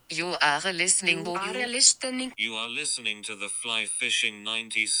You are listening. You are listening to the Fly Fishing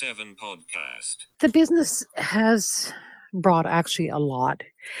 97 podcast. The business has brought actually a lot,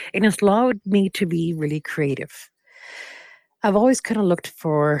 and it's allowed me to be really creative. I've always kind of looked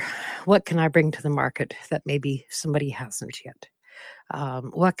for what can I bring to the market that maybe somebody hasn't yet.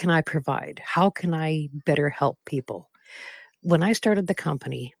 What can I provide? How can I better help people? When I started the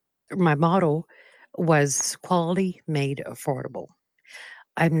company, my motto was quality made affordable.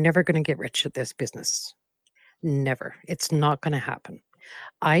 I'm never going to get rich at this business. Never. It's not going to happen.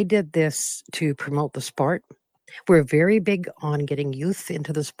 I did this to promote the sport. We're very big on getting youth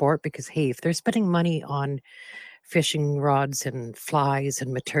into the sport because, hey, if they're spending money on fishing rods and flies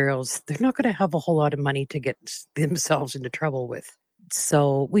and materials, they're not going to have a whole lot of money to get themselves into trouble with.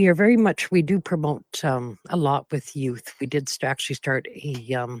 So we are very much, we do promote a lot with youth. We did actually start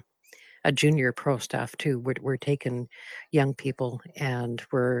a junior pro staff too. We're taking young people and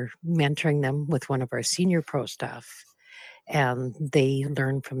we're mentoring them with one of our senior pro staff, and they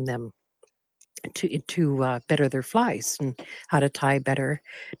learn from them to better their flies and how to tie better,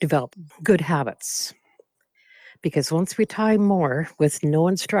 develop good habits. Because once we tie more with no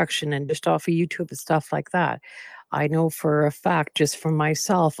instruction and just off of YouTube and stuff like that, I know for a fact, just from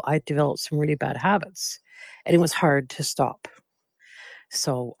myself, I developed some really bad habits, and it was hard to stop.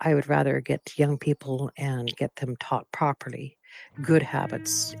 So I would rather get young people and get them taught properly, good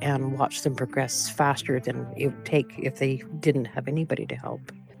habits, and watch them progress faster than it would take if they didn't have anybody to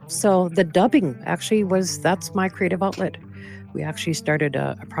help. So the dubbing actually that's my creative outlet. We actually started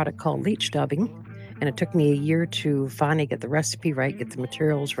a product called leech dubbing, and it took me a year to finally get the recipe right, get the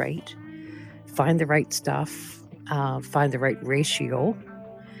materials right, find the right stuff, find the right ratio.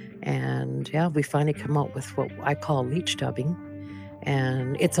 And yeah, we finally come up with what I call leech dubbing.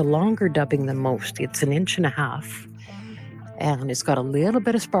 And it's a longer dubbing than most. It's an inch and a half. And it's got a little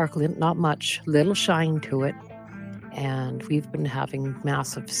bit of sparkle in it, not much, little shine to it. And we've been having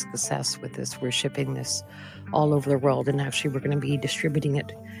massive success with this. We're shipping this all over the world, and actually we're going to be distributing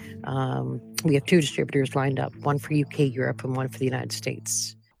it. We have 2 distributors lined up, one for UK, Europe, and one for the United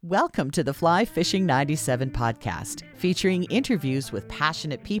States. Welcome to the Fly Fishing 97 podcast, featuring interviews with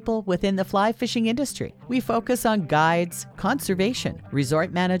passionate people within the fly fishing industry. We focus on guides, conservation,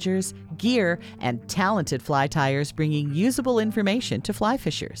 resort managers, gear, and talented fly tyers bringing usable information to fly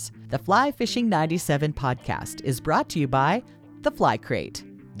fishers. The Fly Fishing 97 podcast is brought to you by The Fly Crate.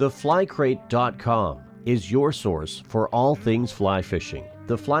 TheFlyCrate.com is your source for all things fly fishing.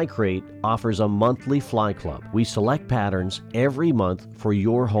 The Fly Crate offers a monthly fly club. We select patterns every month for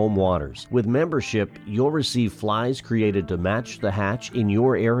your home waters. With membership, you'll receive flies created to match the hatch in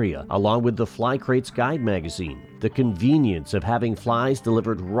your area, along with the Fly Crate's guide magazine. The convenience of having flies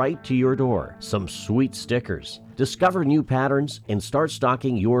delivered right to your door. Some sweet stickers. Discover new patterns and start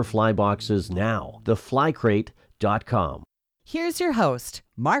stocking your fly boxes now. TheFlyCrate.com. Here's your host,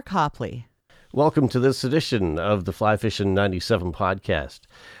 Mark Hopley. Welcome to this edition of the Fly Fishing 97 podcast.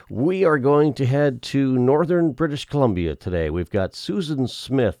 We are going to head to northern British Columbia today. We've got Susan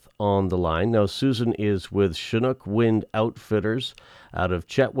Smith on the line. Now, Susan is with Chinook Wind Outfitters out of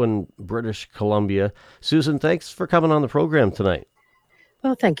Chetwynd, British Columbia. Susan, thanks for coming on the program tonight.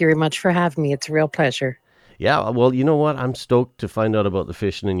 Well, thank you very much for having me. It's a real pleasure. Yeah, well, you know what? I'm stoked to find out about the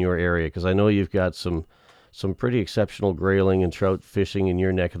fishing in your area because I know you've got some pretty exceptional grayling and trout fishing in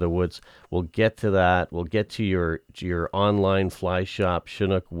your neck of the woods. We'll get to that. We'll get to your online fly shop,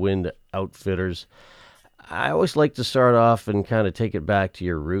 Chinook Wind Outfitters. I always like to start off and kind of take it back to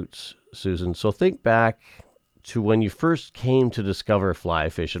your roots, Susan. So think back to when you first came to discover fly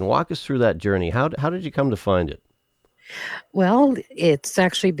fishing. Walk us through that journey. How did you come to find it? Well, it's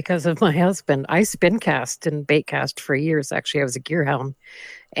actually because of my husband. I spin cast and bait cast for years. Actually, I was a gear hound.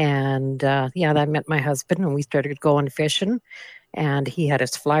 And I met my husband and we started going fishing. And he had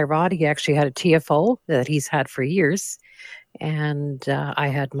his fly rod. He actually had a TFO that he's had for years. And I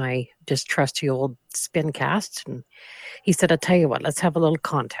had my just trusty old spin cast. And he said, I'll tell you what, let's have a little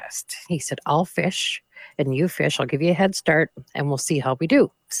contest. He said, I'll fish and you fish. I'll give you a head start and we'll see how we do.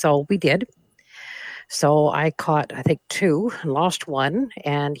 So we did. So I caught, I think, 2 and lost 1,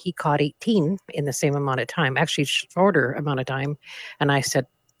 and he caught 18 in the same amount of time, actually shorter amount of time. And I said,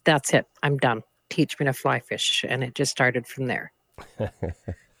 that's it. I'm done. Teach me to fly fish. And it just started from there.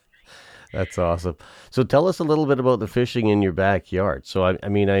 That's awesome. So tell us a little bit about the fishing in your backyard. So,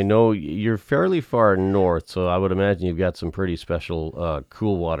 I know you're fairly far north, so I would imagine you've got some pretty special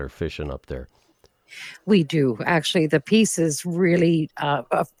cool water fishing up there. We do. Actually, the Peace is really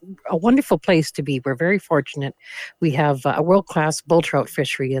a wonderful place to be. We're very fortunate. We have a world class bull trout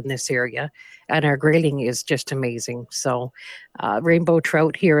fishery in this area, and our grayling is just amazing. So, rainbow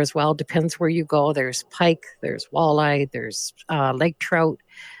trout here as well. Depends where you go. There's pike, there's walleye, there's lake trout.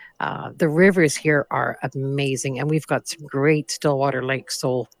 The rivers here are amazing, and we've got some great stillwater lakes.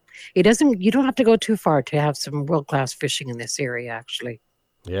 So, you don't have to go too far to have some world class fishing in this area, actually.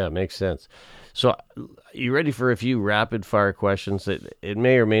 Yeah, makes sense. So, you ready for a few rapid fire questions that it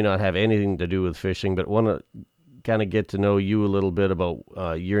may or may not have anything to do with fishing, but want to kind of get to know you a little bit about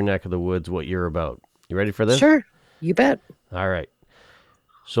your neck of the woods, what you're about. You ready for this? Sure, you bet. All right.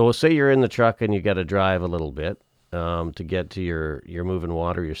 So, say you're in the truck and you got to drive a little bit to get to your moving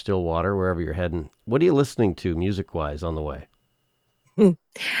water, your still water, wherever you're heading. What are you listening to music-wise on the way?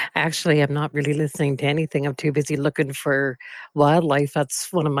 Actually, I'm not really listening to anything. I'm too busy looking for wildlife.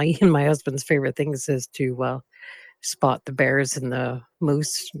 That's one of my and my husband's favorite things is to spot the bears and the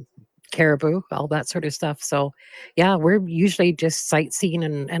moose, caribou, all that sort of stuff. So, yeah, we're usually just sightseeing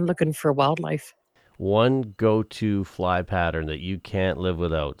and looking for wildlife. One go-to fly pattern that you can't live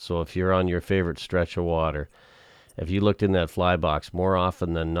without. So, if you're on your favorite stretch of water, if you looked in that fly box more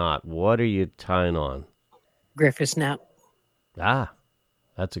often than not, what are you tying on? Griffiths snap. Ah,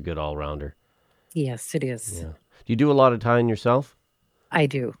 that's a good all-rounder. Yes, it is. Yeah. Do you do a lot of tying yourself? I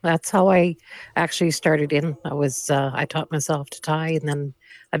do. That's how I actually started in. I taught myself to tie, and then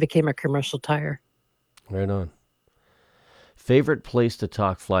I became a commercial tyer. Right on. Favorite place to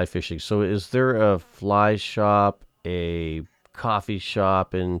talk fly fishing? So is there a fly shop, a coffee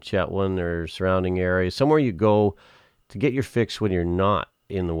shop in Chetwynd or surrounding areas, somewhere you go to get your fix when you're not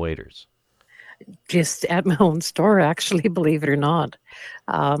in the waders? Just at my own store, actually, believe it or not.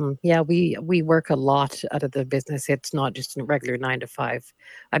 Yeah, we work a lot out of the business. It's not just a regular 9 to 5.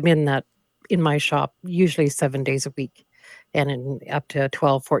 I'm in my shop usually 7 days a week, and up to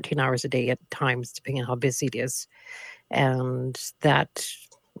 12, 14 hours a day at times, depending on how busy it is. And that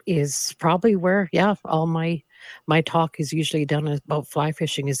is probably where, yeah, all my talk is usually done about fly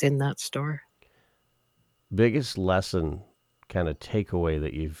fishing is in that store. Biggest lesson, kind of takeaway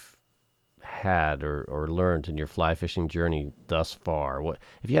that you've had or learned in your fly fishing journey thus far? What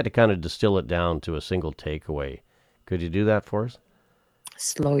if you had to kind of distill it down to a single takeaway? Could you do that for us?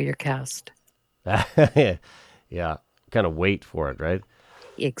 Slow your cast. Yeah, kind of wait for it, right?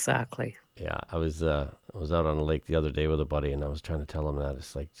 Exactly. Yeah, I was out on the lake the other day with a buddy, and I was trying to tell him that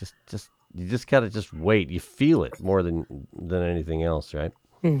it's like just you just gotta just wait. You feel it more than anything else, right?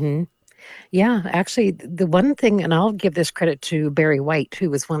 Hmm. Yeah, actually, the one thing, and I'll give this credit to Barry White, who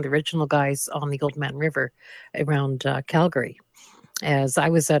was one of the original guys on the Old Man River around Calgary. As I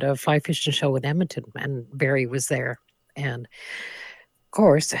was at a fly fishing show in Edmonton, and Barry was there, and of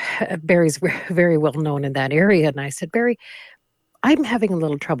course, Barry's very well known in that area. And I said, Barry, I'm having a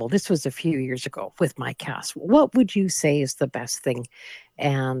little trouble. This was a few years ago with my cast. What would you say is the best thing?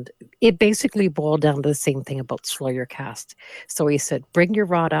 And it basically boiled down to the same thing about slow your cast. So he said, bring your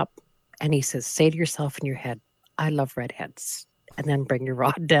rod up. And he says, say to yourself in your head, I love redheads. And then bring your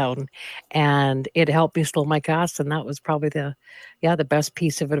rod down. And it helped me slow my cast. And that was probably the best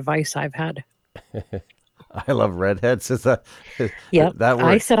piece of advice I've had. I love redheads. Is that Yep. that I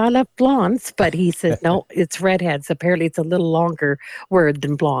works? said I love blondes, but he said, no, it's redheads. Apparently it's a little longer word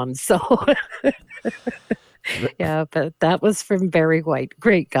than blondes. So yeah, but that was from Barry White.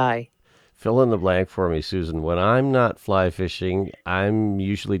 Great guy. Fill in the blank for me, Susan. When I'm not fly fishing, I'm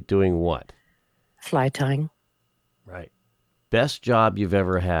usually doing what? Fly tying. Right. Best job you've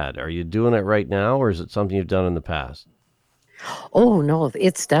ever had. Are you doing it right now, or is it something you've done in the past? Oh no,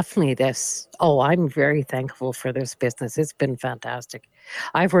 it's definitely this. Oh, I'm very thankful for this business. It's been fantastic.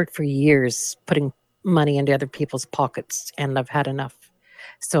 I've worked for years putting money into other people's pockets and I've had enough.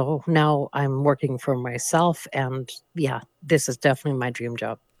 So now I'm working for myself and yeah, this is definitely my dream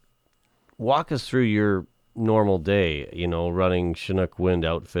job. Walk us through your normal day, running Chinook Wind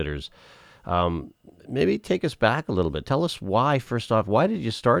Outfitters. Um, Maybe take us back a little bit. Tell us why, first off, why did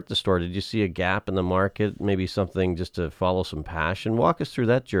you start the store? Did you see a gap in the market, maybe something just to follow some passion? Walk us through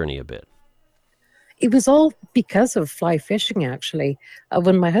that journey a bit. It was all because of fly fishing, actually.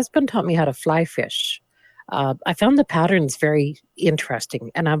 When my husband taught me how to fly fish, I found the patterns very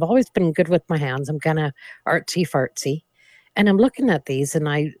interesting. And I've always been good with my hands. I'm kind of artsy fartsy. And I'm looking at these and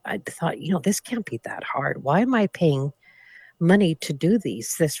I thought, this can't be that hard. Why am I paying money to do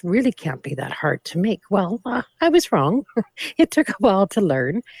these? This really can't be that hard to make. Well, I was wrong. It took a while to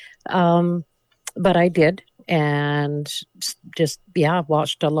learn, but I did. And just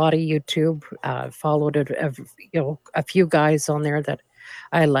watched a lot of YouTube. Followed a few guys on there that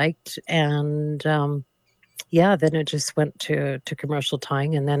I liked. And yeah, then it just went to commercial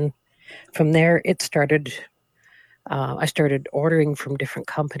tying. And then from there, it started. I started ordering from different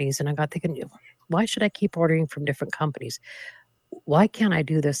companies, and I got thinking, why should I keep ordering from different companies? Why can't I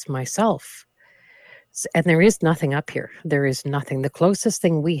do this myself? And there is nothing up here. There is nothing. The closest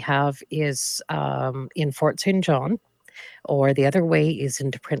thing we have is in Fort St. John, or the other way is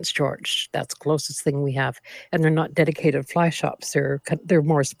into Prince George. That's the closest thing we have. And they're not dedicated fly shops. They're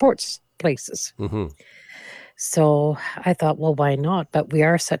more sports places. Hmm. So I thought, well, why not? But we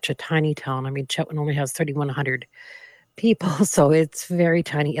are such a tiny town. I mean, Chetwynd only has 3,100 people, so it's very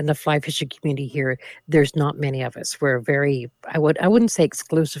tiny. In the fly fishing community here, there's not many of us. We're a very, I wouldn't say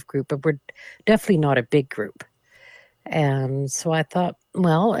exclusive group, but we're definitely not a big group. And so I thought,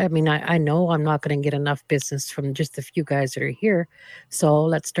 well, I mean, I know I'm not going to get enough business from just the few guys that are here, so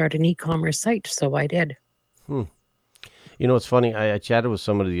let's start an e-commerce site. So I did. You know, it's funny. I chatted with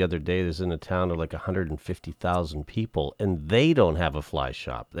somebody the other day that's in a town of like 150,000 people, and they don't have a fly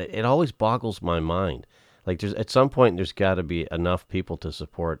shop. It always boggles my mind. Like, there's at some point there's got to be enough people to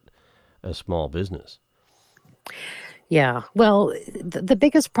support a small business. Yeah. Well, the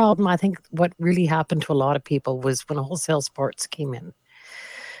biggest problem, I think, what really happened to a lot of people was when wholesale sports came in.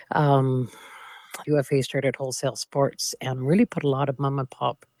 Um, UFA started wholesale sports and really put a lot of mom and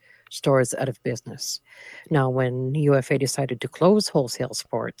pop stores out of business. Now, when UFA decided to close wholesale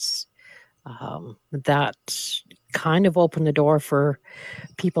sports, that kind of opened the door for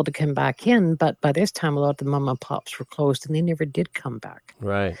people to come back in. But by this time, a lot of the mom and pops were closed and they never did come back.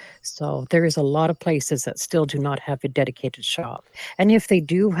 Right. So there is a lot of places that still do not have a dedicated shop. And if they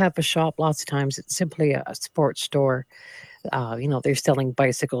do have a shop, lots of times it's simply a sports store. They're selling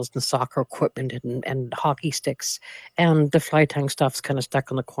bicycles and soccer equipment and hockey sticks, and the fly tying stuff's kind of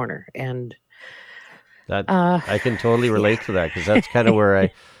stuck on the corner. And That uh, I can totally relate to that, because that's kind of where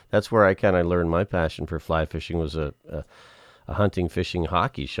I kind of learned my passion for fly fishing, was a hunting, fishing,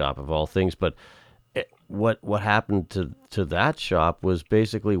 hockey shop of all things. But what happened to that shop was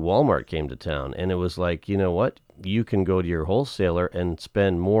basically Walmart came to town, and it was like, you know what, you can go to your wholesaler and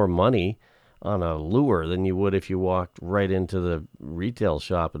spend more money on a lure than you would if you walked right into the retail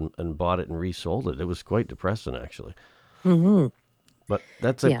shop and bought it and resold it. It was quite depressing, actually. mhm, But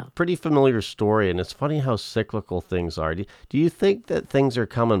that's a yeah. pretty familiar story, and it's funny how cyclical things are. Do you think that things are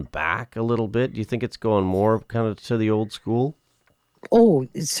coming back a little bit? Do you think it's going more kind of to the old school? Oh,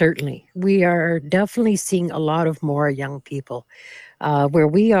 certainly. We are definitely seeing a lot of more young people. Where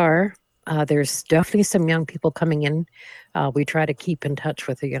we are, there's definitely some young people coming in. We try to keep in touch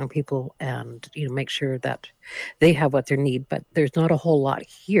with the young people and make sure that they have what they need. But there's not a whole lot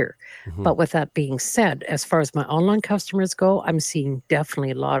here. Hmm. But with that being said, as far as my online customers go, I'm seeing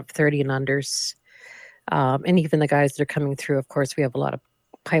definitely a lot of 30 and unders, and even the guys that are coming through. Of course, we have a lot of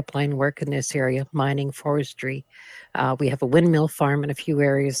pipeline work in this area, mining, forestry. We have a windmill farm in a few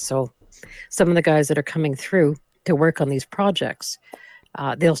areas. So some of the guys that are coming through to work on these projects,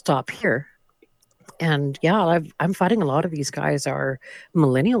 they'll stop here. And yeah, I'm finding a lot of these guys are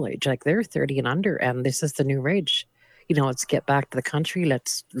millennial age, like they're 30 and under, and this is the new rage. Let's get back to the country.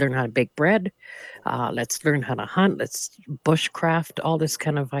 Let's learn how to bake bread. Let's learn how to hunt. Let's bushcraft, all this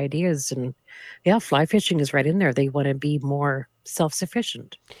kind of ideas. And yeah, fly fishing is right in there. They want to be more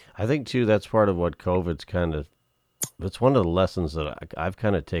self-sufficient. I think too that's part of what COVID's kind of. It's one of the lessons that I've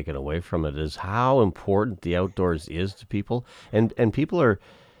kind of taken away from it, is how important the outdoors is to people, and people are.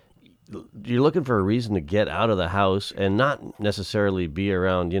 You're looking for a reason to get out of the house and not necessarily be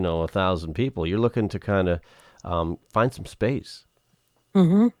around 1,000 people. You're looking to kind of find some space.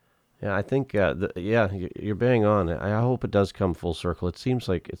 Hmm. Yeah, I think you're bang on. I hope it does come full circle. It seems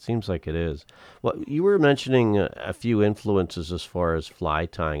like it is. Well, you were mentioning a few influences as far as fly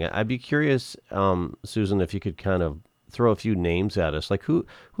tying. I'd be curious, Susan, if you could kind of throw a few names at us. Like who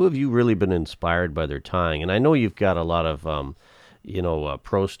have you really been inspired by their tying? And I know you've got a lot of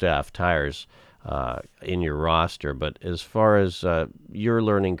pro staff tires in your roster, but as far as your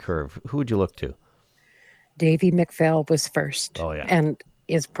learning curve, who would you look to? Davy McPhail was first Oh yeah, and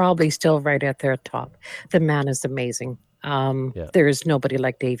is probably still right at their top. The man is amazing. yeah. There is nobody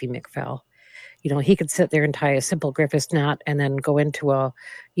like Davy McPhail. He could sit there and tie a simple Griffiths knot and then go into a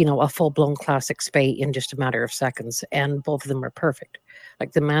full-blown classic spay in just a matter of seconds. And both of them are perfect.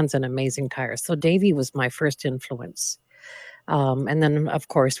 Like, the man's an amazing tire. So Davy was my first influence. And then, of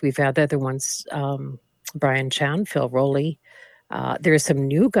course, we've had the other ones, Brian Chan, Phil Rowley. There's some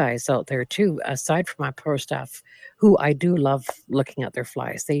new guys out there too, aside from my pro staff, who I do love looking at their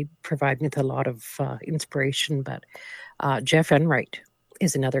flies. They provide me with a lot of inspiration. But Jeff Enright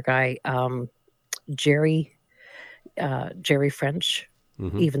is another guy. Jerry French.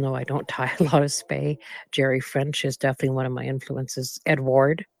 Hmm. even though I don't tie a lot of spay. Jerry French is definitely one of my influences. Ed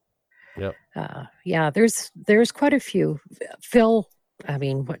Ward. Yep. Yeah, there's quite a few. Phil, I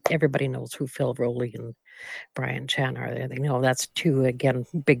mean, what everybody knows who Phil Rowley and Brian Chan are. They know that's two again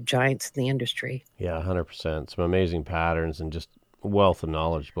big giants in the industry. Yeah, 100%. Some amazing patterns and just wealth of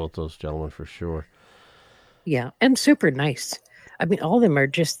knowledge, both those gentlemen for sure. Yeah, and super nice. I mean, all of them are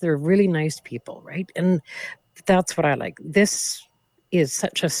just they're really nice people, right? And that's what I like. This is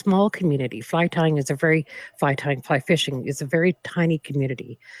such a small community. Fly tying, fly fishing is a very tiny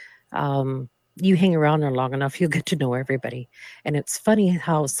community. You hang around there long enough, you'll get to know everybody. And it's funny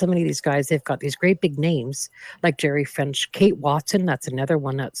how so many of these guys, they've got these great big names like Jerry French, Kate Watson. That's another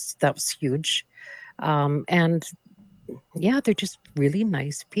one that was huge. And yeah, they're just really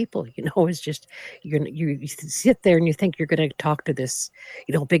nice people. It's just you sit there and you think you're going to talk to this,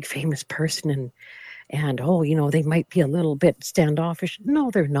 big famous person and oh, they might be a little bit standoffish.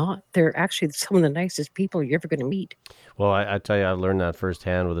 No, they're not. They're actually some of the nicest people you're ever going to meet. Well, I tell you, I've learned that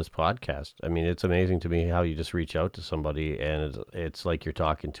firsthand with this podcast. I mean, it's amazing to me how you just reach out to somebody and it's like you're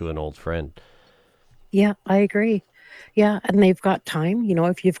talking to an old friend. Yeah, I agree. Yeah, and they've got time.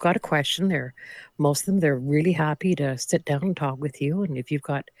 If you've got a question, most of them they're really happy to sit down and talk with you. And if you've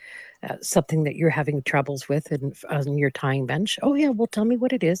got something that you're having troubles with and on your tying bench, oh yeah, well tell me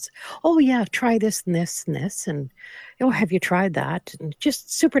what it is. Oh yeah, try this and this and this, and have you tried that? And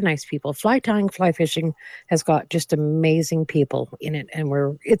just super nice people. Fly tying, fly fishing has got just amazing people in it,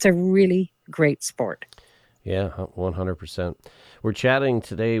 and it's a really great sport. Yeah, 100%. We're chatting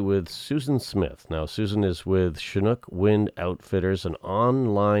today with Susan Smith. Now, Susan is with Chinook Wind Outfitters, an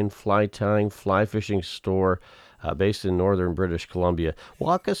online fly tying, fly fishing store based in northern British Columbia.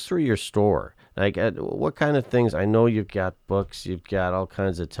 Walk us through your store. Like, what kind of things? I know you've got books, you've got all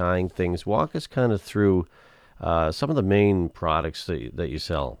kinds of tying things. Walk us kind of through some of the main products that you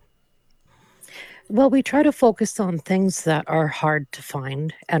sell. Well, we try to focus on things that are hard to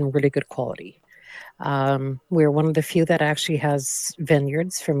find and really good quality. We're one of the few that actually has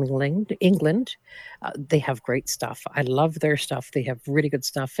vineyards from England. They have great stuff. I love their stuff. They have really good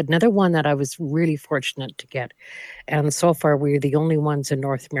stuff. Another one that I was really fortunate to get, and so far we're the only ones in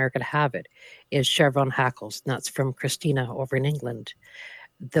North America to have it, is Chevron Hackles. And that's from Christina over in England.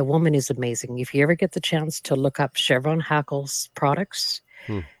 The woman is amazing. If you ever get the chance to look up Chevron Hackles products,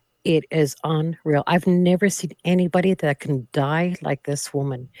 it is unreal. I've never seen anybody that can dye like this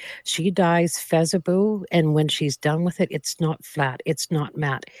woman. She dyes Fezaboo, and when she's done with it, it's not flat, it's not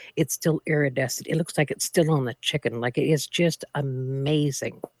matte, it's still iridescent. It looks like it's still on the chicken. Like, it is just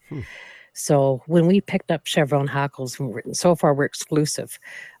amazing. So when we picked up Chevron Hackles, and so far we're exclusive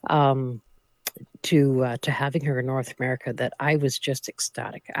to having her in North America, that I was just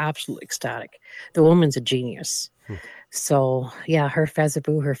ecstatic, absolutely ecstatic. The woman's a genius. So yeah, her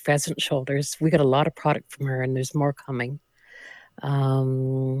Fezaboo, her pheasant shoulders, we got a lot of product from her, and there's more coming.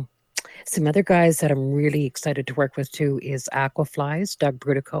 Some other guys that I'm really excited to work with too is Aquaflies, Doug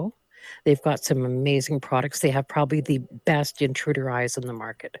Brutico. They've got some amazing products. They have probably the best intruder eyes in the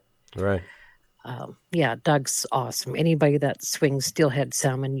market. Right. Yeah, Doug's awesome. Anybody that swings steelhead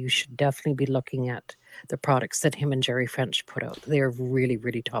salmon, you should definitely be looking at the products that him and Jerry French put out. They're really,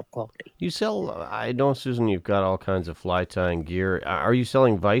 really top quality. You sell, I know, Susan, you've got all kinds of fly tying gear. Are you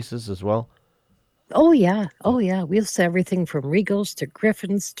selling vices as well? Oh yeah, oh yeah. We'll sell everything from Regals to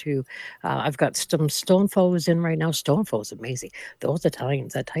Griffins to I've got some Stonefoes in right now. Stonefoes amazing. Those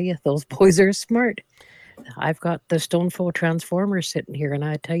Italians, I tell you, those boys are smart. I've got the Stonefoe Transformer sitting here, and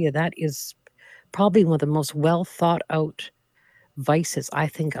I tell you, that is probably one of the most well thought out vices I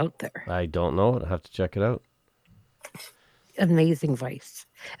think out there. I don't know. I'll have to check it out. Amazing vice.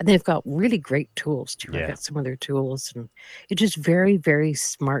 And they've got really great tools too. Yeah. I got some of their tools, and it's just very, very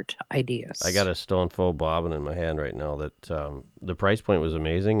smart ideas. I got a Stonefoe bobbin in my hand right now that the price point was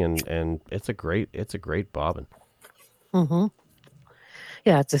amazing, and it's a great bobbin. Mm-hmm.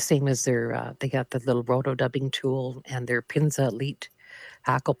 Yeah, it's the same as their. They got the little roto dubbing tool and their Pinza Elite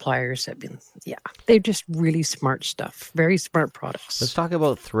hackle pliers. They're just really smart stuff. Very smart products. Let's talk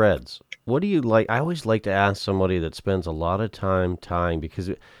about threads. What do you like? I always like to ask somebody that spends a lot of time tying,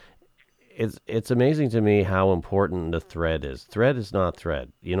 because it's amazing to me how important the thread is. Thread is not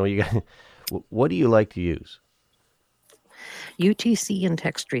thread. You got. What do you like to use? UTC and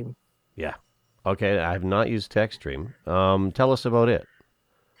TechStream. Yeah. Okay, I have not used TechStream. Tell us about it.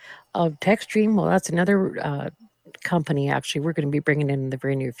 TechStream, well, that's another company actually we're going to be bringing in the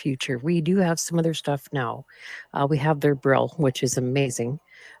very near future. We do have some other stuff now. We have their Brill, which is amazing.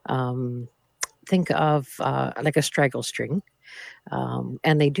 Think of like a straggle string.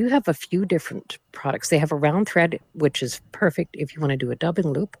 And they do have a few different products. They have a round thread, which is perfect if you want to do a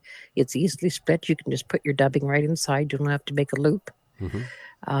dubbing loop. It's easily split. You can just put your dubbing right inside. You don't have to make a loop. Hmm.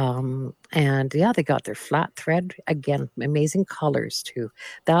 And yeah, they got their flat thread. Again, amazing colors too.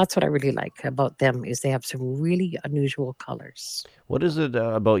 That's what I really like about them is they have some really unusual colors. What is it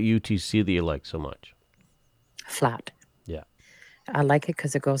about UTC that you like so much? Flat. Yeah. I like it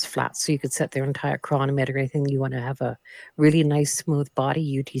because it goes flat. So you could set their entire chronometer or anything. You want to have a really nice, smooth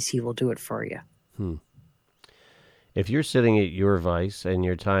body, UTC will do it for you. If you're sitting at your vise and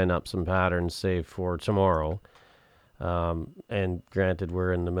you're tying up some patterns, say for tomorrow, and granted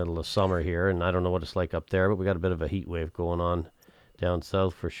we're in the middle of summer here, and I don't know what it's like up there, but we got a bit of a heat wave going on down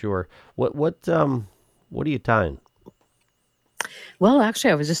south for sure. What are you tying? Well,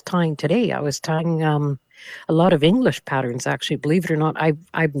 actually, I was just tying today. I was tying a lot of English patterns, actually. Believe it or not,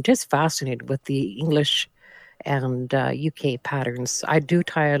 I'm just fascinated with the English and UK patterns. I do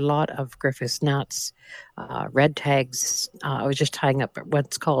tie a lot of Griffiths knots, red tags. I was just tying up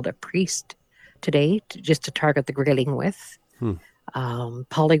what's called a priest today, just to target the grayling with.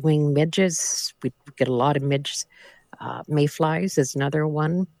 Polywing midges. We get a lot of midges. Mayflies is another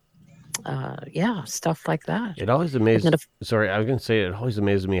one. Yeah, stuff like that. It always amazes. Sorry, I was going to say it always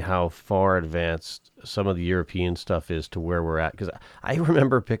amazes me how far advanced some of the European stuff is to where we're at. Because I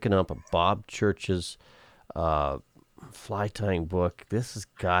remember picking up a Bob Church's fly tying book. This has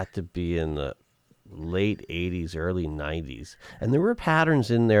got to be in the late 80s, early 90s, and there were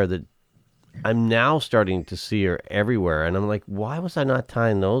patterns in there that I'm now starting to see are everywhere, and I'm like, why was I not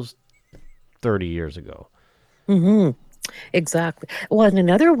tying those 30 years ago? Mm-hmm. Exactly. Well, and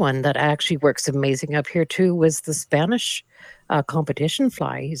another one that actually works amazing up here too was the Spanish competition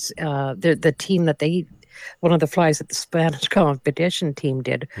flies. The team that one of the flies that the Spanish competition team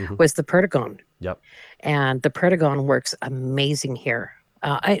did was the Perdigon. Yep. And the Perdigon works amazing here.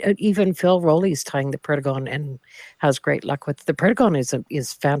 Even Phil Rowley's tying the Perdigon and has great luck with the Perdigon.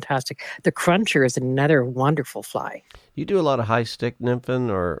 Is fantastic. The Cruncher is another wonderful fly. You do a lot of high stick nymphing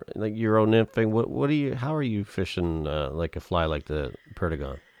or like Euro nymphing. How are you fishing like a fly like the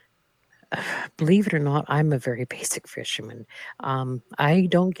Perdigon? Believe it or not, I'm a very basic fisherman. I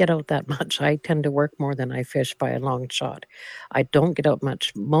don't get out that much. I tend to work more than I fish by a long shot. I don't get out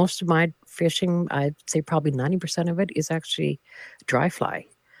much. Most of my fishing, I'd say probably 90% of it is actually dry fly.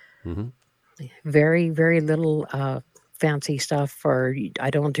 Mm-hmm. Very, very little fancy stuff, or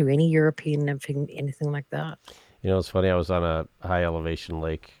I don't do any European nymphing, anything like that. You know, it's funny. I was on a high elevation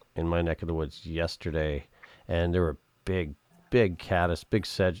lake in my neck of the woods yesterday, and there were big caddis, big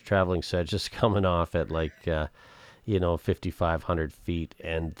sedge, traveling sedges coming off at like, 5,500 feet.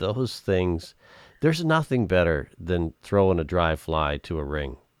 And those things, there's nothing better than throwing a dry fly to a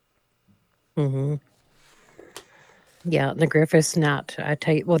ring. Mm-hmm. Yeah, the Griffiths knot. I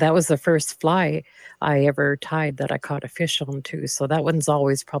tell you, well, that was the first fly I ever tied that I caught a fish on too. So that one's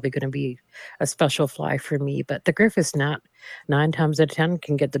always probably going to be a special fly for me. But the Griffiths knot, 9 times out of 10,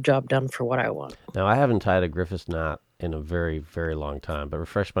 can get the job done for what I want. Now, I haven't tied a Griffiths knot in a very, very long time, but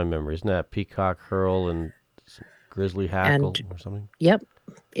refresh my memory. Isn't that peacock herl and grizzly hackle or something? Yep.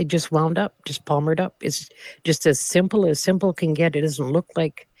 It just wound up, just palmered up. It's just as simple can get. It doesn't look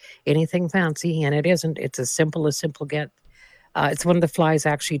like anything fancy, and it isn't. It's as simple get. It's one of the flies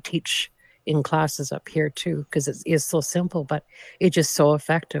I actually teach in classes up here too, because it is so simple, but it's just so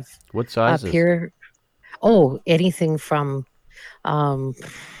effective. What size up here? Oh, anything from, I'll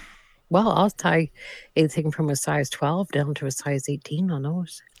tie anything from a size 12 down to a size 18 on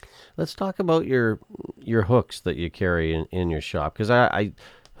those. Let's talk about your hooks that you carry in your shop, because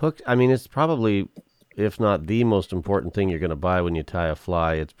I mean, it's probably, if not the most important thing you're going to buy when you tie a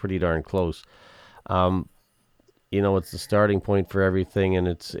fly. It's pretty darn close. It's the starting point for everything, and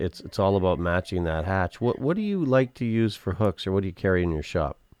it's all about matching that hatch. What do you like to use for hooks, or what do you carry in your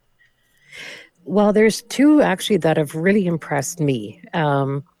shop? Well, there's two actually that have really impressed me.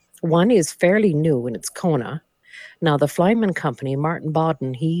 One is fairly new, and it's Kona. Now, the Flyman Company, Martin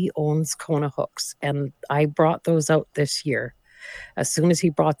Bodden, he owns Kona hooks, and I brought those out this year. As soon as he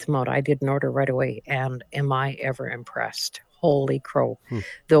brought them out, I did an order right away, and am I ever impressed? Holy crow.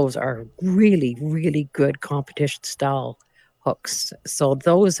 Those are really, really good competition style hooks. So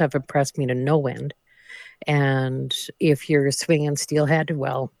those have impressed me to no end. And if you're swinging steelhead,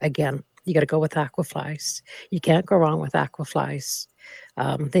 well, again, you got to go with Aquaflies. You can't go wrong with Aquaflies.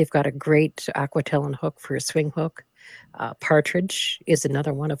 They've got a great Aquatelin hook for a swing hook. Partridge is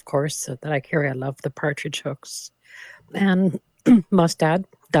another one, of course, that I carry. I love the Partridge hooks. And Mustad,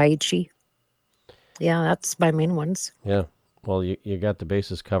 Daiichi. Yeah, that's my main ones. Yeah. Well, you got the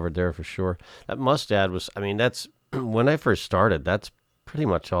bases covered there for sure. That Mustad was, I mean, that's when I first started, that's pretty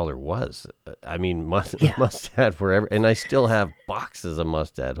much all there was. I mean, Yeah, mustad forever, and I still have boxes of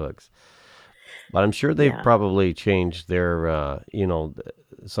mustad hooks. But I'm sure they've yeah. probably changed their,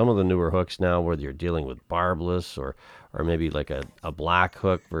 some of the newer hooks now, whether you're dealing with barbless or maybe like a black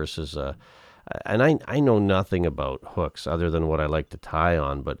hook versus a. And I know nothing about hooks other than what I like to tie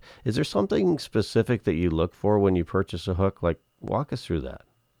on. But is there something specific that you look for when you purchase a hook? Like, walk us through that.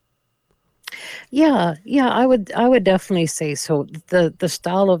 Yeah, yeah, I would definitely say so. The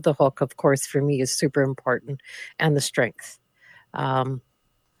style of the hook, of course, for me is super important, and the strength. Um,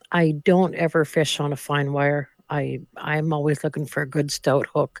 I don't ever fish on a fine wire. I'm always looking for a good stout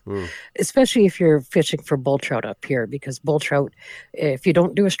hook, Hmm. especially if you're fishing for bull trout up here, because bull trout, if you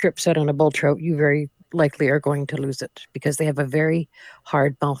don't do a strip set on a bull trout, you very likely are going to lose it because they have a very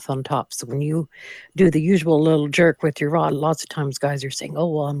hard mouth on top. So when you do the usual little jerk with your rod, lots of times guys are saying, "Oh,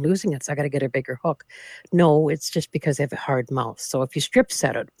 well, I'm losing it, so I got to get a bigger hook." No, it's just because they have a hard mouth. So if you strip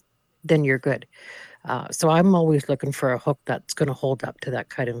set it, then you're good. So I'm always looking for a hook that's going to hold up to that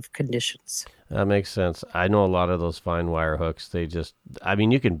kind of conditions. That makes sense. I know a lot of those fine wire hooks. I mean,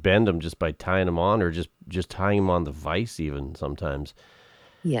 you can bend them just by tying them on, or just tying them on the vise, even sometimes.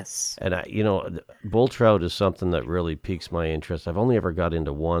 Yes. And bull trout is something that really piques my interest. I've only ever got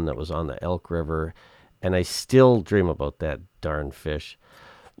into one that was on the Elk River, and I still dream about that darn fish.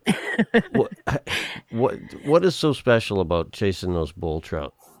 What what what is so special about chasing those bull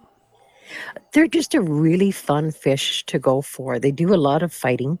trout? They're just a really fun fish to go for. They do a lot of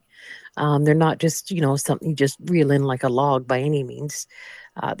fighting. They're not just, something you just reel in like a log by any means.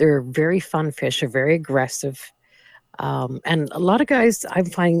 They're a very fun fish, they're very aggressive. And a lot of guys, I'm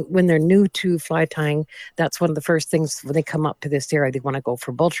finding when they're new to fly tying, that's one of the first things when they come up to this area, they want to go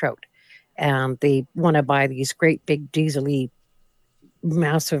for bull trout. And they want to buy these great big diesely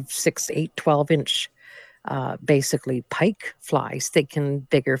massive 6, 8, 12 inch basically pike flies. They can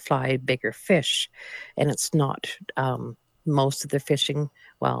bigger fly bigger fish, and it's not most of the fishing.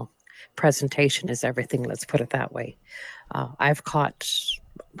 Well, presentation is everything. Let's put it that way. I've caught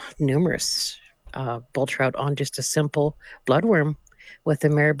numerous bull trout on just a simple bloodworm with a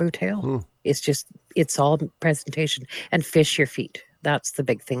marabou tail. Hmm. It's all presentation and fish your feet. That's the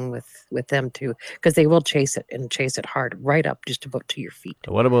big thing with them too, because they will chase it and chase it hard right up just about to your feet.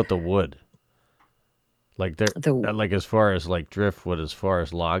 What about the wood? Like The like as far as like driftwood, as far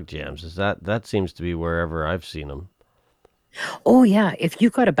as log jams, is that seems to be wherever I've seen them. Oh yeah, if you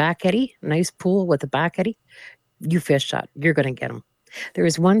got a back eddy, nice pool with a back eddy, you fish that. You're going to get them. There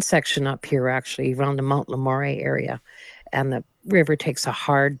is one section up here actually around the Mount Lamore area, and the river takes a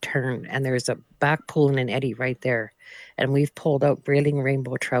hard turn, and there's a back pool and an eddy right there. And we've pulled out grayling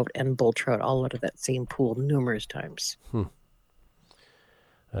rainbow trout and bull trout all out of that same pool numerous times. Hmm.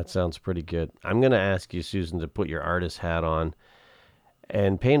 That sounds pretty good. I'm going to ask you, Susan, to put your artist hat on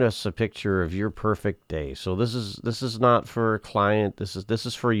and paint us a picture of your perfect day. So this is not for a client. This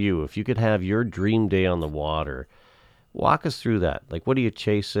is for you. If you could have your dream day on the water, walk us through that. Like, what are you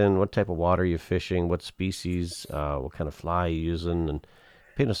chasing? What type of water are you fishing? What species? What kind of fly are you using? And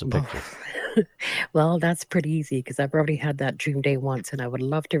paint us a Well, picture. well, that's pretty easy because I've already had that dream day once, and I would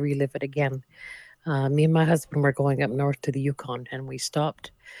love to relive it again. Me and my husband were going up north to the Yukon, and we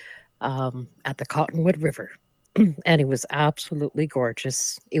stopped at the Cottonwood River. And it was absolutely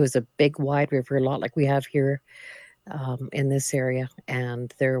gorgeous. It was a big, wide river, a lot like we have here in this area.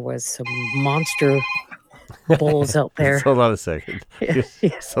 And there was some monster bulls out Just there. hold on a second. Yeah.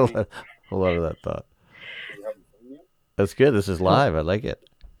 Just hold on to that thought. That's good. This is Oh, live. I like it.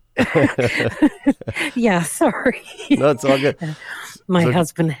 yeah, sorry. No, it's all good. My So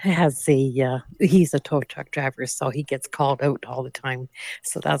husband he's a tow truck driver, so he gets called out all the time.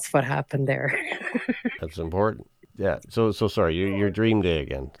 So that's what happened there. that's important. Yeah. So sorry. Your dream day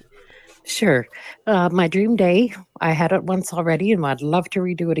again. Sure. My dream day, I had it once already, and I'd love to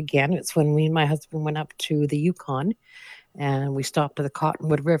redo it again. It's when me and my husband went up to the Yukon, and we stopped at the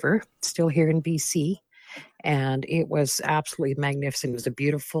Cottonwood River, still here in BC. And it was absolutely magnificent. It was a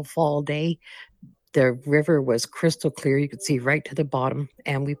beautiful fall day. The river was crystal clear. You could see right to the bottom.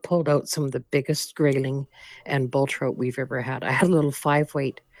 And we pulled out some of the biggest grayling and bull trout we've ever had. I had a little 5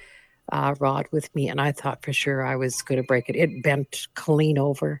 weight rod with me, and I thought for sure I was going to break it. It bent clean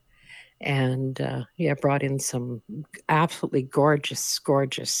over, and yeah, brought in some absolutely gorgeous,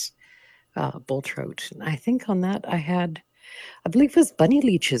 gorgeous bull trout. And I think on that I believe it was bunny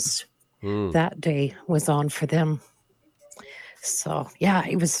leeches Hmm. that day was on for them. So yeah,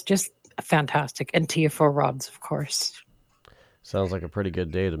 it was just fantastic. And TFO rods, of course. Sounds like a pretty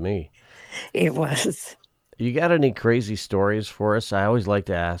good day to me. It was. You got any crazy stories for us? I always like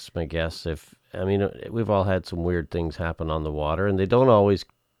to ask my guests I mean, we've all had some weird things happen on the water, and they don't always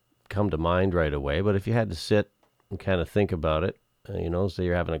come to mind right away. But if you had to sit and kind of think about it, say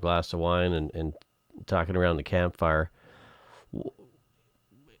you're having a glass of wine and talking around the campfire,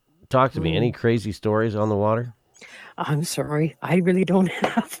 talk to me. Any Mm, crazy stories on the water? I'm sorry. I really don't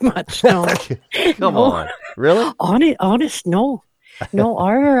have much. No, Come no. on. Really? Honest, no. No,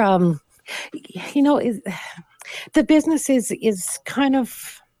 our you know, is the business is kind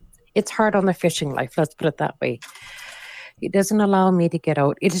of it's hard on the fishing life, let's put it that way. It doesn't allow me to get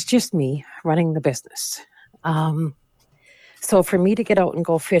out. It is just me running the business. Um, so for me to get out and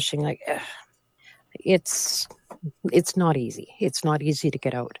go fishing, like it's it's not easy. It's not easy to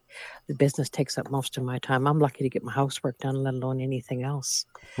get out. The business takes up most of my time. I'm lucky to get my housework done, let alone anything else.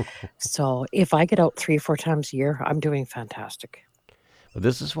 So if I get out 3 or 4 times a year, I'm doing fantastic. But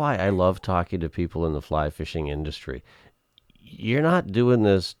this is why I love talking to people in the fly fishing industry. You're not doing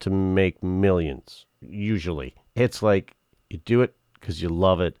this to make millions, usually. It's like you do it because you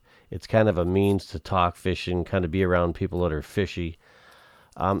love it. It's kind of a means to talk fishing, kind of be around people that are fishy.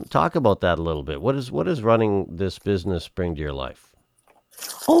 Talk about that a little bit. What is running this business bring to your life?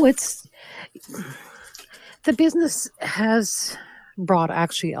 Oh, it's the business has brought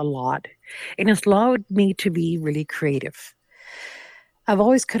actually a lot, and it's allowed me to be really creative. I've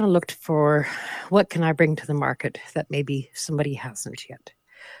always kind of looked for what can I bring to the market that maybe somebody hasn't yet.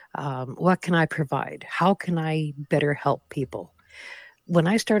 What can I provide? How can I better help people? When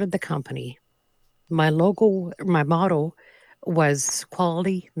I started the company, my motto was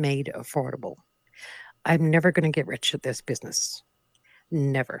quality made affordable. I'm never going to get rich at this business.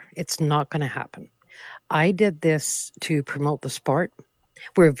 Never. It's not going to happen. I did this to promote the sport.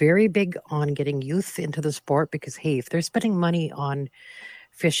 We're very big on getting youth into the sport because, hey, if they're spending money on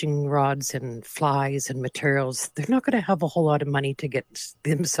fishing rods and flies and materials, they're not going to have a whole lot of money to get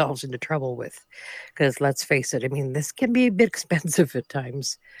themselves into trouble with. Because let's face it, I mean, this can be a bit expensive at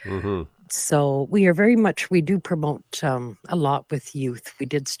times. Mm-hmm. So we do promote a lot with youth. We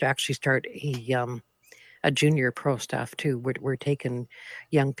did actually start a junior pro staff too. We're taking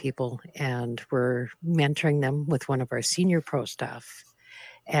young people and we're mentoring them with one of our senior pro staff,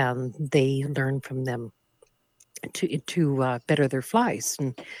 and they learn from them to better their flies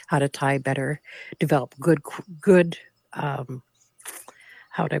and how to tie better, develop good how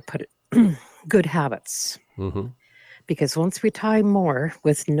would I put it good habits. Mm-hmm. Because once we tie more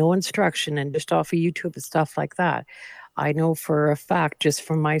with no instruction and just off of YouTube and stuff like that, I know for a fact, just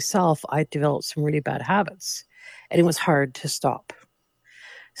from myself, I developed some really bad habits and it was hard to stop.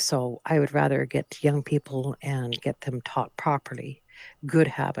 So I would rather get young people and get them taught properly, good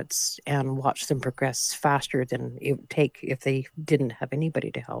habits, and watch them progress faster than it would take if they didn't have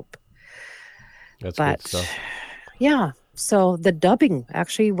anybody to help. That's good But stuff. yeah, so the dubbing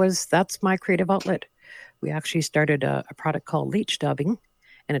actually that's my creative outlet. We actually started a product called leech dubbing,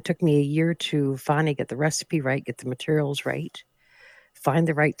 and it took me a year to finally get the recipe right, get the materials right, find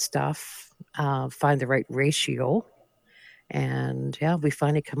the right stuff, find the right ratio. And yeah, we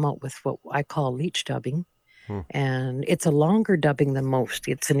finally come up with what I call leech dubbing. Hmm. And it's a longer dubbing than most.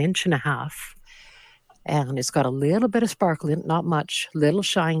 It's 1.5 inches, and it's got a little bit of sparkle in it, not much, little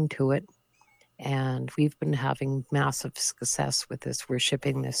shine to it. And we've been having massive success with this. We're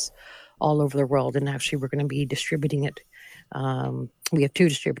shipping this all over the world, and actually, we're going to be distributing it. We have 2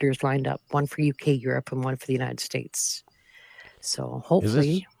 distributors lined up, one for UK, Europe, and one for the United States. So Is this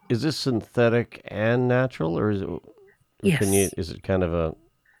hopefully, is this synthetic and natural, or yes. is it kind of a,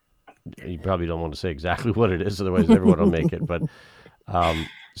 you probably don't want to say exactly what it is, otherwise everyone will make it, but um,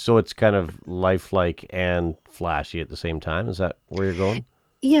 so it's kind of lifelike and flashy at the same time. Is that where you're going?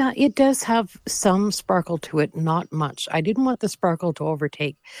 Yeah, it does have some sparkle to it, not much. I didn't want the sparkle to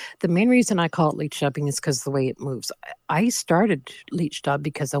overtake. The main reason I call it leech dubbing is because the way it moves. I started leech dub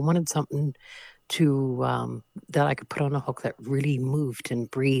because I wanted something to that I could put on a hook that really moved and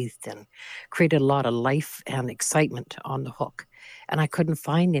breathed and created a lot of life and excitement on the hook. And I couldn't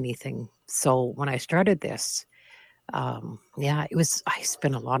find anything. So when I started this, yeah, I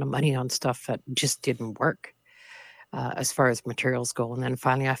spent a lot of money on stuff that just didn't work as far as materials go. And then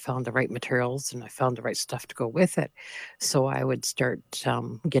finally, I found the right materials and I found the right stuff to go with it. So I would start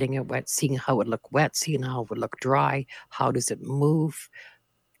getting it wet, seeing how it would look wet, seeing how it would look dry, how does it move,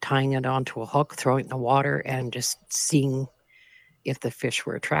 tying it onto a hook, throwing it in the water, and just seeing if the fish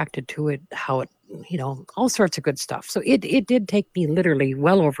were attracted to it, how it, all sorts of good stuff. So it did take me literally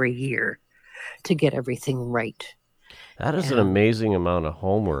well over a year to get everything right. That is an And amazing amount of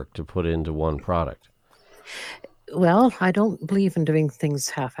homework to put into one product. well, I don't believe in doing things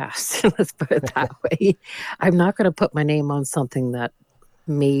half-assed. Let's put it that way. I'm not going to put my name on something that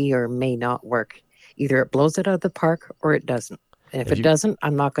may or may not work. Either it blows it out of the park or it doesn't. And if If it you doesn't,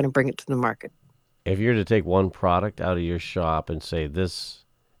 I'm not going to bring it to the market. if you're to take one product out of your shop and say this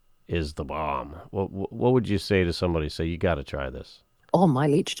is the bomb, what would you say to somebody? Say you got to try this. Oh, my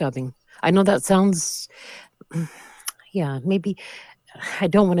leech dubbing. I know that sounds, yeah, maybe I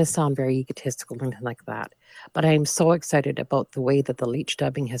don't want to sound very egotistical or anything like that, but I am so excited about the way that the leech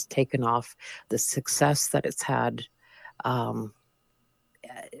dubbing has taken off, the success that it's had. Um,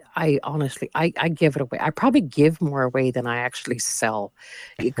 I honestly, I give it away. I probably give more away than I actually sell.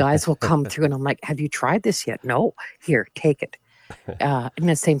 You guys will come through and I'm like, have you tried this yet? No, here, take it. And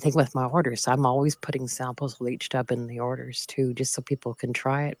the same thing with my orders. I'm always putting samples of leech dub in the orders too, just so people can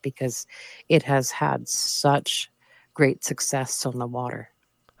try it because it has had such great success on the water.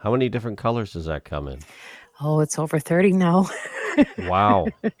 How many different colors does that come in? Oh, it's over 30 now. Wow.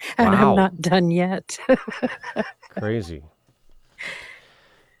 And I'm Wow. not done yet. Crazy.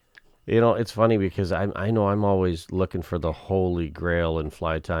 You know, it's funny because I know I'm always looking for the holy grail in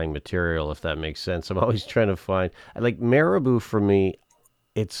fly tying material, if that makes sense. I'm always trying to find, like marabou for me,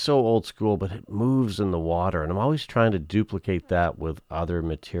 it's so old school, but it moves in the water, and I'm always trying to duplicate that with other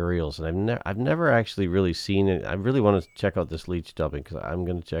materials. And I've never actually really seen it. I really want to check out this leech dubbing because I'm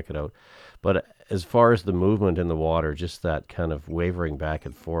going to check it out. But as far as the movement in the water, just that kind of wavering back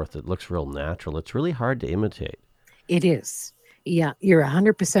and forth, it looks real natural. It's really hard to imitate. It is. Yeah, you're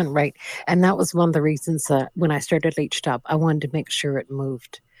 100% right. And that was one of the reasons that when I started Leech Dub, I wanted to make sure it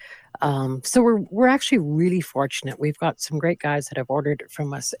moved. So we're actually really fortunate. We've got some great guys that have ordered it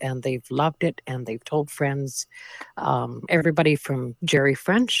from us, and they've loved it, and they've told friends. Everybody from Jerry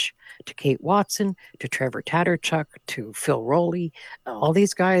French to Kate Watson to Trevor Tatterchuck to Phil Rowley, all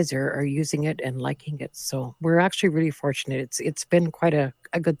these guys are using it and liking it. So we're actually really fortunate. It's been quite a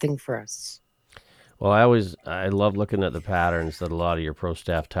good thing for us. Well, I love looking at the patterns that a lot of your Pro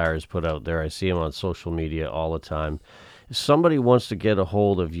Staff tires put out there. I see them on social media all the time. If somebody wants to get a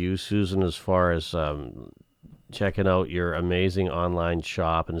hold of you, Susan, as far as checking out your amazing online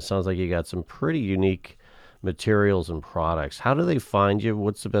shop, and it sounds like you got some pretty unique materials and products. How do they find you?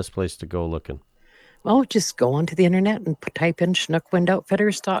 What's the best place to go looking? Well, just go onto the internet and type in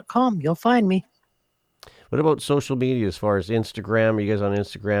ChinookWindoutfitters.com. You'll find me. What about social media as far as Instagram? Are you guys on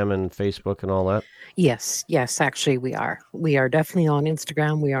Instagram and Facebook and all that? Yes, actually we are. We are definitely on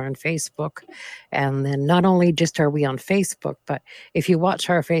Instagram, we are on Facebook. And then not only just are we on Facebook, but if you watch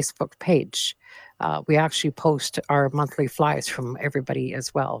our Facebook page, we actually post our monthly flies from everybody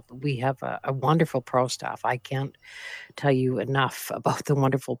as well. We have a wonderful pro staff. I can't tell you enough about the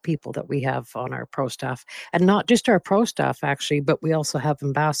wonderful people that we have on our pro staff. And not just our pro staff, actually, but we also have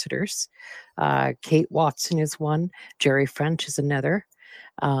ambassadors. Kate Watson is one, Jerry French is another.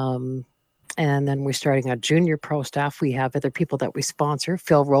 And then we're starting a junior pro staff. We have other people that we sponsor.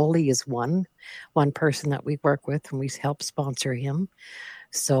 Phil Rowley is one person that we work with, and we help sponsor him.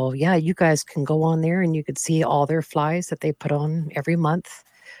 So yeah, you guys can go on there and you can see all their flies that they put on every month,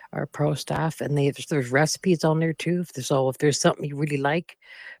 our pro staff, and there's recipes on there too. If there's something you really like,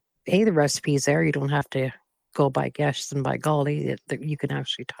 hey, the recipe's there. You don't have to go by guess and by golly, you can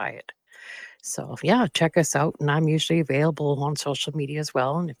actually tie it. So yeah, check us out, and I'm usually available on social media as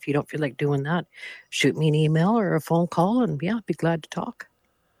well. And if you don't feel like doing that, shoot me an email or a phone call, and yeah, I'd be glad to talk.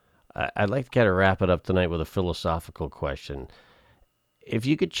 I'd like to kind of wrap it up tonight with a philosophical question. If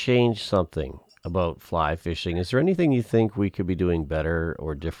you could change something about fly fishing, is there anything you think we could be doing better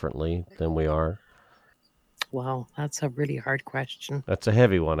or differently than we are? Wow, that's a really hard question. That's a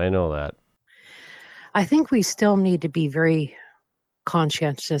heavy one. I know that. I think we still need to be very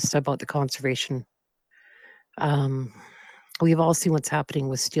conscientious about the conservation. We've all seen what's happening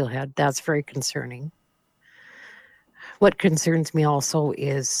with steelhead. That's very concerning. What concerns me also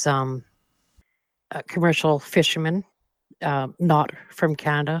is commercial fishermen, not from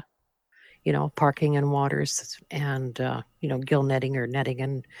Canada, parking in waters and, gill netting or netting.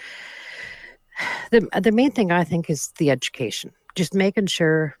 And the main thing I think is the education, just making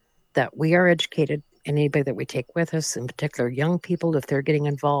sure that we are educated, and anybody that we take with us, in particular young people, if they're getting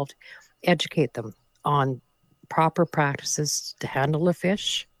involved, educate them on proper practices to handle a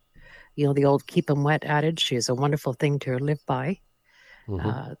fish. The old keep them wet adage is a wonderful thing to live by.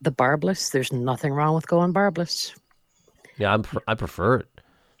 Mm-hmm. The barbless, there's nothing wrong with going barbless. Yeah, I prefer it.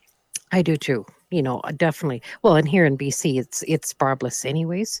 I do too. Definitely. Well, and here in BC, it's barbless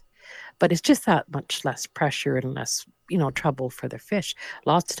anyways. but it's just that much less pressure and less, trouble for the fish.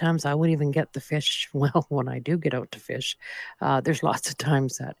 Lots of times I wouldn't even get the fish. Well, when I do get out to fish, there's lots of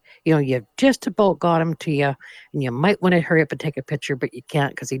times that, you've just about got him to you, and you might want to hurry up and take a picture, but you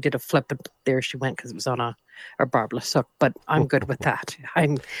can't because he did a flip and there she went because it was on a barbless hook. But I'm good with that.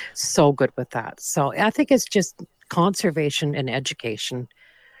 I'm so good with that. So I think it's just conservation and education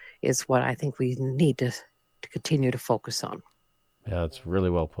is what I think we need to continue to focus on. Yeah, it's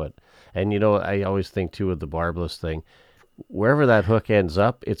really well put. And I always think too with the barbless thing, wherever that hook ends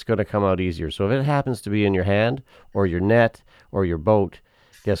up, it's going to come out easier. So if it happens to be in your hand or your net or your boat,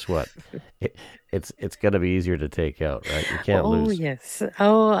 guess what? It's going to be easier to take out, right? You can't lose. Oh, yes.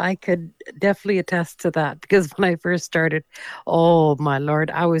 Oh, I could definitely attest to that because when I first started, oh my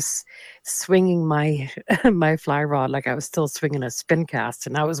Lord, I was swinging my my fly rod like I was still swinging a spin cast,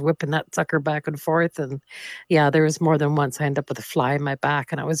 and I was whipping that sucker back and forth. And yeah, there was more than once I ended up with a fly in my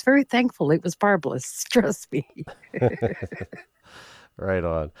back, and I was very thankful it was barbless. Trust me. Right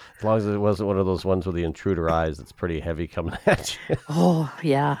on. As long as it wasn't one of those ones with the intruder eyes that's pretty heavy coming at you. Oh,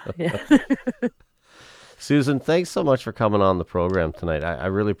 yeah. Susan, thanks so much for coming on the program tonight. I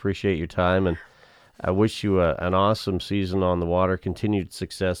really appreciate your time, and I wish you an awesome season on the water, continued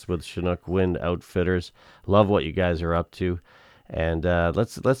success with Chinook Wind Outfitters. Love what you guys are up to, and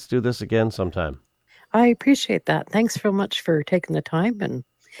let's do this again sometime. I appreciate that. Thanks so much for taking the time, and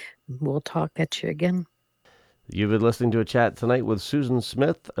we'll talk at you again. You've been listening to a chat tonight with Susan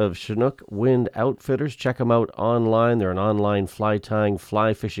Smith of Chinook Wind Outfitters. Check them out online. They're an online fly tying,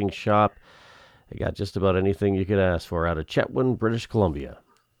 fly fishing shop. They got just about anything you could ask for out of Chetwynd, British Columbia.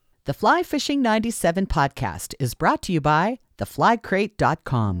 The Fly Fishing 97 podcast is brought to you by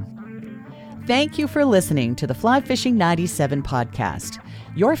theflycrate.com. Thank you for listening to the Fly Fishing 97 podcast.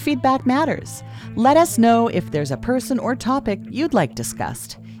 Your feedback matters. Let us know if there's a person or topic you'd like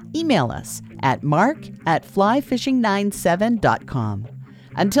discussed. Email us at mark@flyfishing97.com.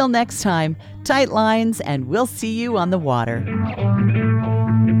 Until next time, tight lines, and we'll see you on the water.